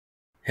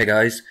Hey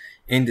guys,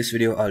 in this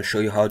video I'll show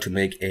you how to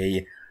make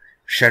a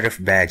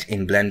sheriff badge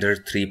in Blender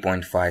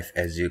 3.5.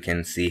 As you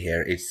can see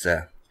here, it's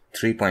a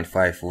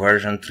 3.5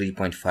 version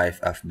 3.5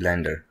 of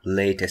Blender,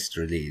 latest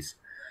release.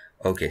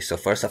 Okay, so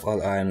first of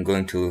all I'm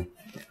going to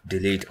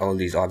delete all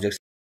these objects.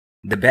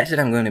 The badge that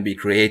I'm going to be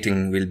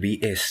creating will be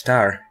a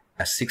star,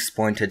 a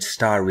 6-pointed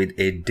star with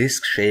a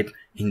disc shape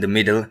in the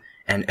middle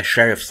and a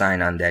sheriff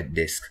sign on that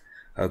disc.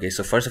 Okay,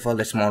 so first of all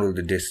let's model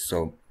the disc.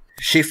 So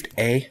Shift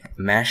A,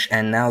 mesh,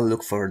 and now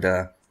look for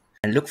a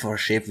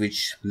shape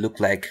which look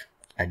like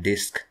a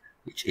disc,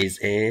 which is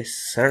a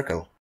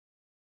circle.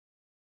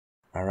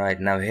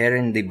 Alright, now here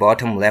in the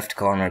bottom left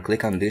corner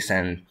click on this,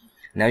 and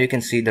now you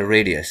can see the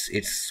radius.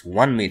 It's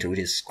 1 meter, which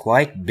is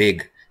quite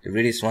big. The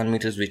radius 1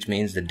 meter, which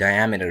means the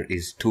diameter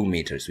is 2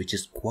 meters, which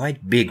is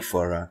quite big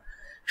for a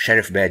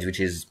sheriff badge, which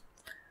is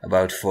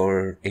about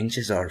 4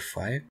 inches or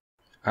 5.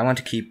 I want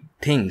to keep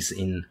things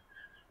in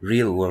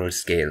real world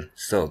scale.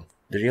 So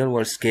the real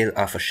world scale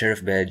of a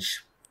sheriff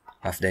badge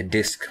of that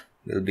disc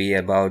will be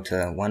about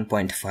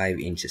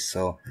 1.5 inches.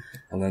 So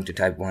I'm going to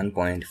type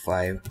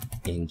 1.5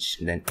 inch,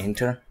 then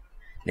enter.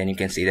 Then you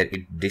can see that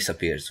it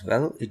disappears.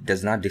 Well, it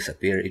does not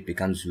disappear, it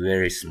becomes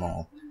very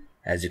small,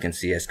 as you can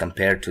see, as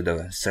compared to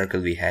the circle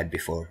we had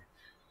before.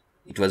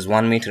 It was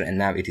 1 meter and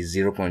now it is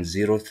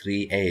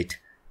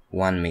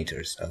 0.0381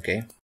 meters.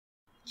 Okay,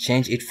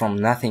 change it from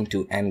nothing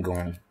to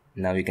n-gon.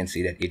 Now you can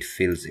see that it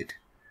fills it,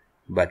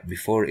 but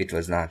before it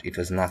was not, it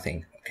was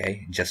nothing.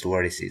 Okay, just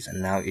vertices,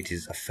 and now it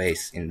is a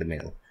face in the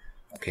middle.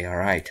 Okay,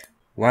 alright,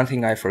 one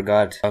thing I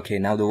forgot. Okay,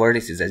 now the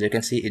vertices, as you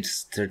can see,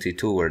 it's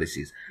 32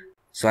 vertices.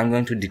 So I'm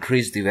going to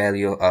decrease the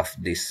value of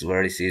these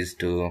vertices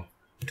to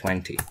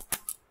 20.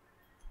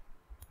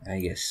 I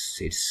guess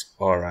it's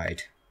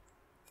alright.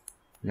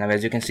 Now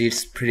as you can see,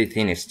 it's pretty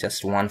thin, it's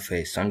just one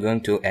face. So I'm going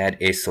to add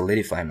a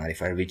solidify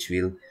modifier which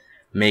will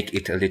make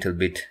it a little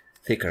bit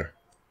thicker.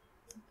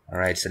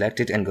 Alright, select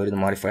it and go to the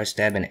modifiers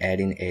tab and add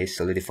in a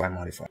solidify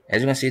modifier.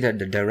 As you can see that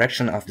the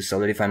direction of the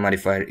solidify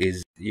modifier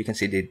is, you can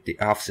see that the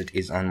offset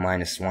is on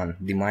 -1.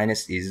 The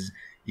minus is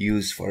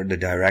used for the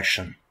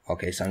direction.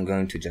 Okay, so I'm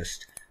going to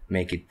just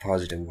make it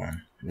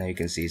 +1. Now you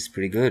can see it's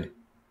pretty good.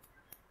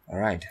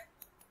 Alright,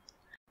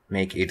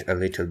 make it a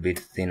little bit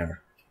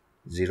thinner,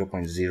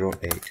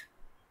 0.08.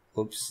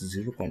 Oops,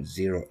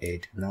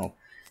 0.08, no,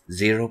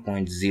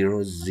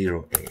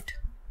 0.008.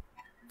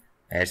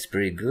 That's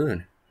pretty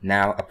good.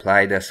 Now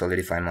apply the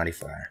solidify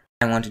modifier.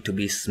 I want it to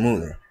be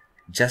smoother,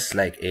 just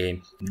like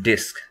a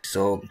disc,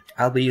 so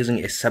I'll be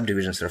using a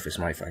subdivision surface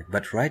modifier.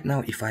 But right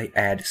now if I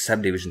add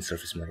subdivision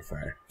surface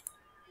modifier,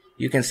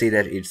 you can see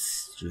that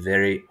it's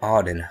very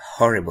odd and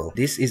horrible.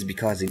 This is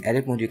because in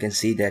edit mode you can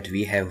see that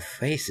we have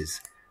faces.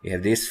 We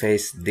have this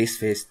face, this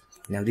face.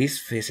 Now these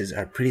faces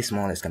are pretty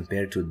small as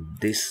compared to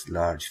this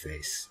large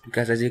face,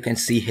 because as you can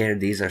see here,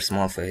 these are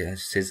small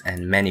faces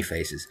and many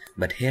faces,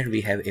 but here we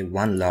have a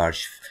one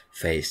large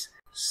face.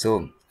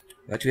 So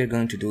what we are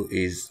going to do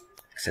is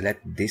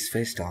select this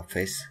face, top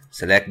face,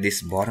 select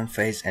this bottom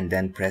face, and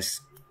then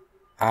press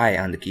I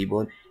on the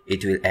keyboard.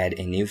 It will add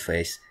a new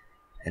face,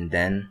 and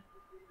then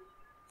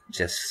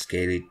just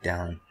scale it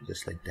down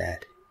just like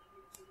that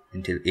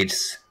until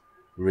it's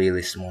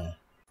really small.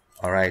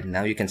 Alright,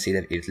 now you can see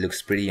that it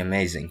looks pretty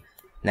amazing.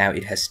 Now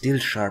it has still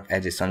sharp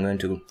edges, so I'm going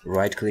to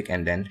right click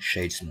and then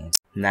shade smooth.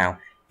 Now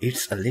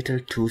it's a little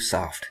too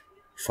soft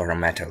for a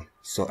metal,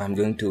 so I'm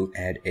going to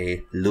add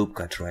a loop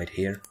cut right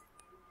here.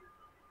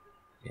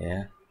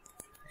 Yeah,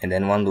 and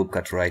then one loop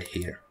cut right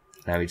here.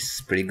 Now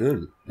it's pretty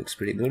good, looks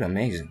pretty good,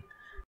 amazing.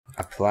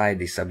 Apply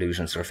the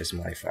subdivision surface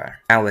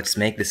modifier. Now let's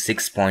make the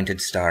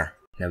 6-pointed star.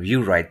 Now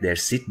you right there,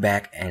 sit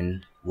back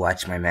and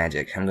watch my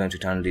magic. I'm going to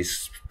turn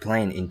this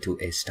plane into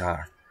a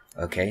star.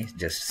 Okay,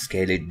 just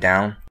scale it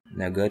down.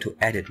 Now go to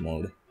edit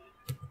mode,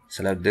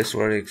 select this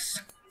vertex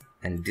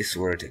and this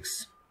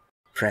vertex,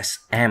 press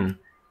M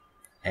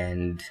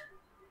and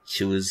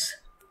choose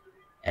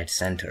at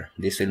center.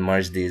 This will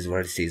merge these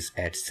vertices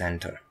at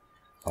center.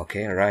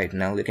 Okay, right,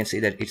 now you can see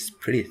that it's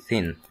pretty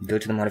thin. Go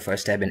to the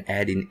modifiers tab and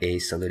add in a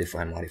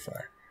solidify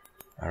modifier.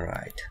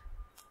 Alright,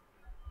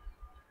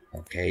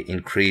 okay,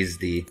 increase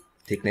the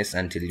thickness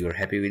until you're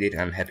happy with it.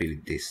 I'm happy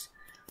with this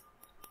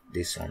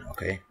one.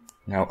 Okay,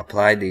 now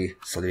apply the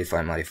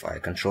solidify modifier,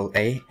 Control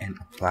A and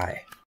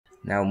apply.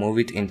 Now move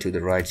it into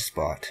the right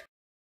spot,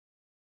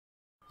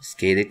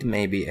 scale it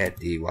maybe at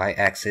the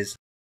y-axis.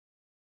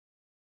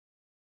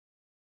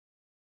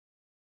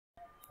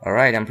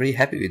 Alright, I'm pretty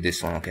happy with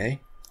this one. Okay,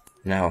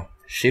 now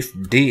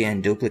Shift D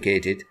and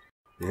duplicate it,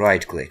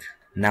 right click.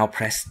 Now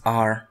press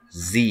R,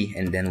 Z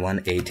and then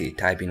 180,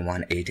 type in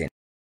 180.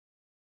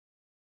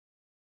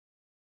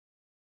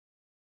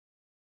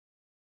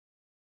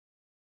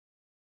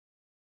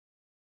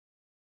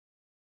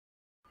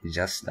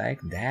 Just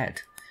like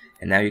that.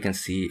 And now you can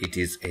see it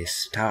is a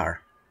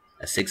star,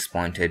 a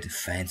 6-pointed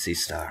fancy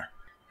star.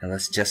 Now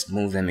let's just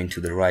move them into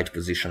the right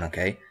position.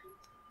 Okay,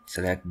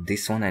 select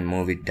this one and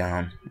move it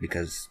down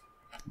because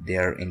they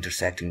are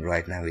intersecting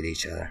right now with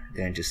each other.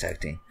 They're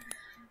intersecting.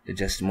 You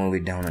just move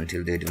it down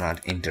until they do not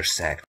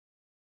intersect.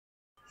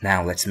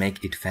 Now let's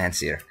make it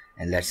fancier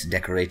and let's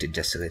decorate it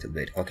just a little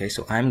bit. Okay,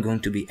 so I'm going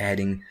to be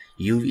adding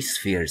UV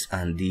spheres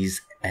on these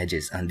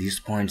edges, on these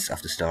points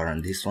of the star,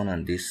 on this one,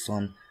 on this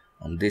one,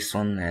 on this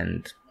one,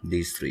 and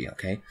these three.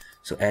 Okay,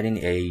 so adding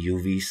a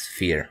UV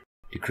sphere.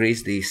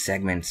 Decrease the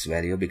segments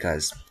value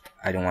because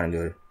I don't want to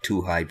go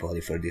too high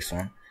poly for this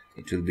one.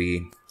 It will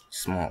be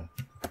small,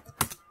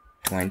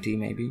 20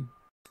 maybe.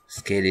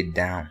 Scale it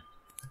down.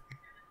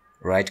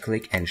 Right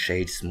click and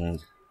shade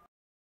smooth.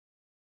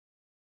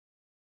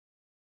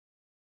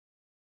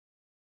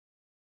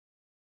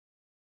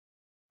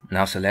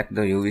 Now select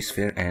the UV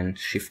sphere and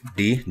Shift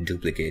D,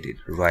 duplicate it,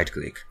 right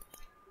click.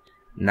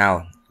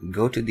 Now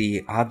go to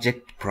the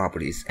object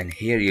properties and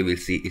here you will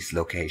see its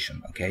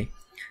location. Okay,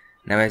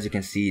 now as you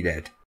can see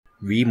that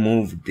we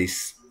moved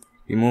this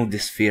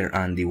sphere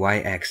on the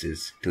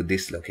y-axis to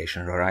this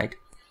location, alright?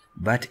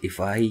 But if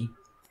I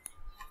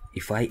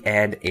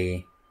add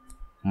a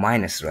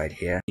minus right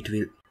here, it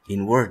will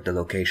invert the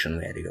location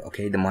value.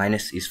 Okay, the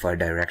minus is for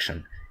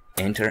direction.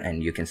 Enter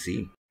and you can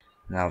see.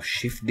 Now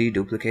Shift D,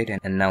 duplicate,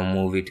 and now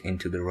move it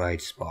into the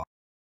right spot.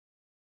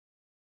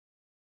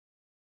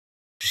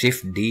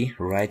 Shift D,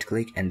 right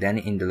click, and then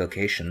in the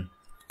location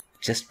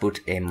just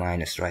put a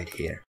minus right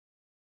here.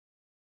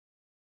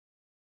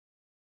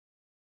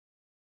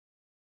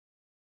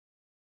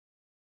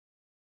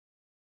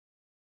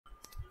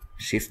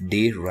 Shift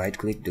D, right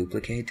click,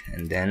 duplicate,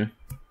 and then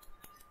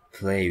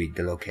play with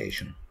the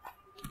location.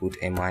 Put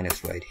a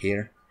minus right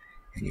here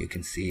and you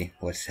can see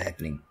what's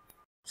happening.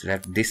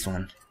 Select this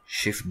one,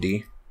 Shift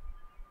D,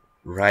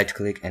 right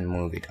click and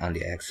move it on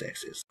the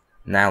x-axis.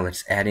 Now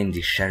let's add in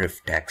the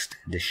sheriff text,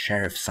 the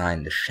sheriff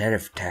sign, the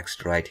sheriff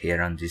text right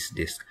here on this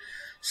disk.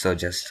 So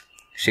just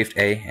Shift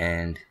A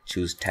and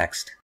choose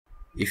text.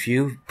 If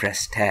you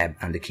press tab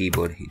on the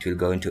keyboard, it will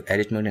go into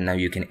edit mode and now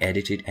you can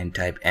edit it and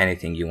type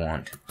anything you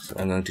want. So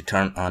I'm going to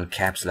turn on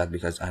caps lock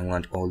because I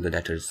want all the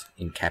letters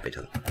in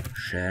capital.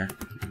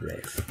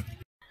 Sheriff.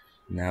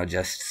 Now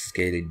just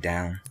scale it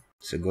down.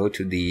 So go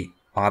to the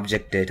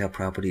object data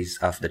properties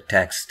of the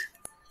text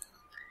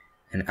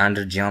and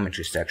under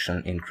geometry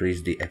section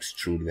increase the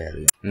extrude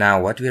value.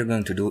 Now what we are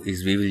going to do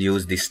is we will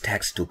use this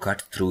text to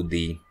cut through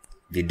the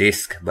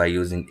disk by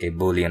using a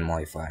Boolean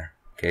modifier.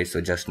 Okay,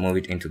 so just move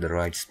it into the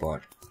right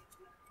spot.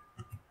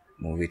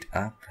 Move it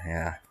up,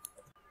 yeah.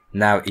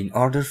 Now in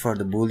order for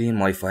the Boolean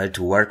modifier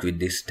to work with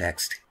this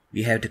text,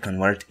 we have to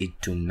convert it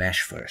to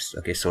mesh first.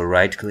 Okay, so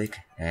right click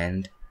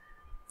and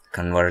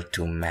convert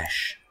to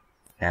mesh.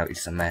 Now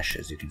it's a mesh,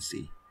 as you can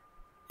see.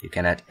 You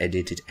cannot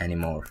edit it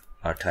anymore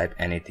or type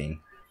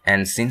anything.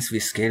 And since we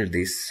scaled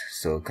this,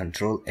 so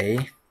Control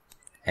A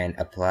and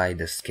apply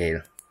the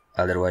scale.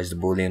 Otherwise the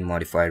Boolean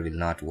modifier will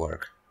not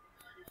work.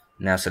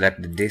 Now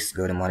select the disk,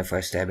 go to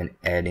modifiers tab and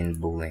add in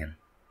Boolean.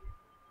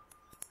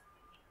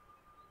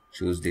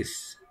 Choose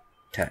this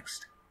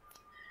text.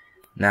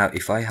 Now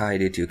if I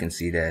hide it, you can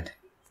see that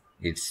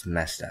it's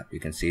messed up.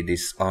 You can see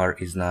this R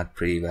is not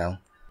pretty well.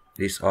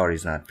 This R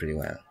is not pretty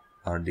well.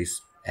 Or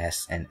this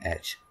S and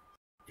H.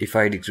 If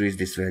I decrease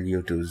this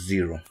value to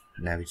 0,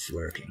 now it's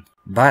working.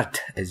 But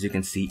as you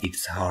can see,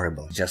 it's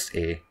horrible. Just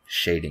a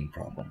shading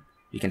problem.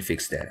 You can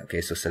fix that.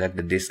 Okay, so select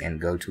the disk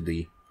and go to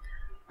the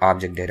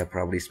Object Data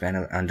Properties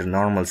panel. Under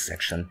Normal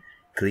section,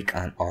 click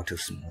on Auto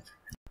Smooth.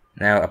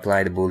 Now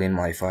apply the Boolean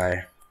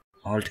modifier.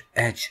 Alt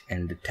H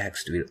and the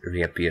text will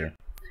reappear.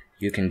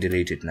 You can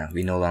delete it now.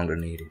 We no longer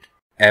need it.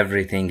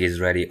 Everything is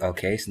ready.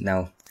 Okay, so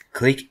now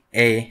click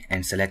A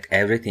and select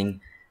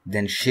everything.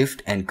 Then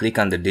Shift and click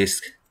on the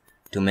disk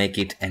to make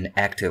it an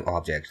active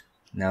object.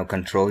 Now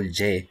Control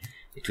J,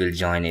 it will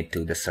join it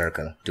to the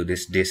circle, to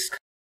this disk.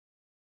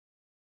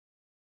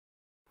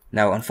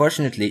 Now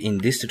unfortunately in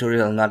this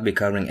tutorial I'll not be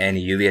covering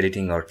any UV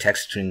editing or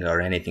texturing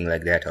or anything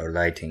like that or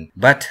lighting,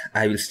 but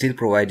I will still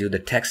provide you the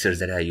textures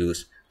that I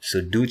use, so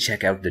do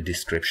check out the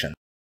description.